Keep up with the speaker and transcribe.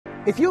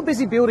If you're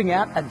busy building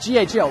out a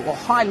GHL or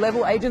high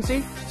level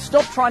agency,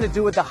 stop trying to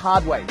do it the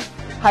hard way.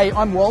 Hey,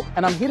 I'm Walt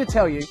and I'm here to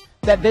tell you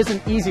that there's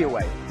an easier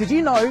way. Did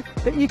you know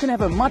that you can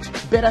have a much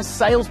better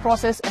sales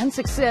process and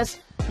success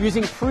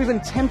using proven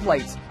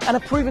templates and a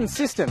proven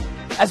system?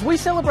 As we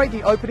celebrate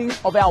the opening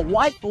of our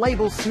White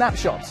Level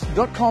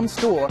Snapshots.com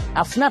store,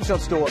 our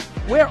snapshot store,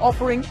 we're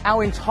offering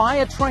our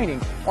entire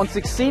training on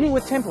succeeding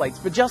with templates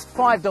for just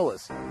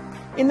 $5.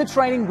 In the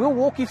training, we'll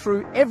walk you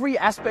through every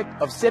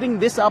aspect of setting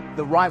this up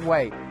the right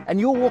way, and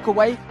you'll walk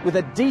away with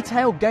a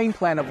detailed game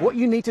plan of what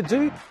you need to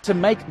do to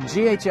make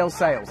GHL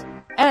sales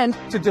and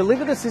to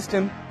deliver the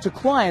system to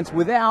clients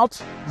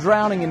without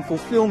drowning in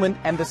fulfillment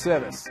and the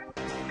service.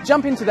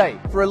 Jump in today.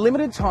 For a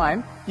limited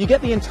time, you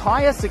get the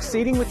entire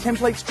Succeeding with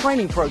Templates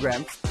training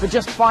program for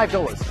just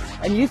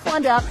 $5, and you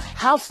find out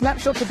how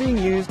snapshots are being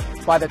used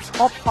by the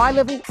top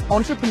high-level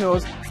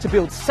entrepreneurs to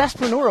build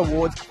SaaSpreneur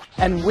awards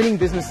and winning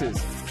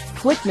businesses.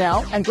 Click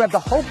now and grab the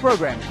whole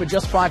program for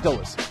just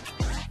 $5.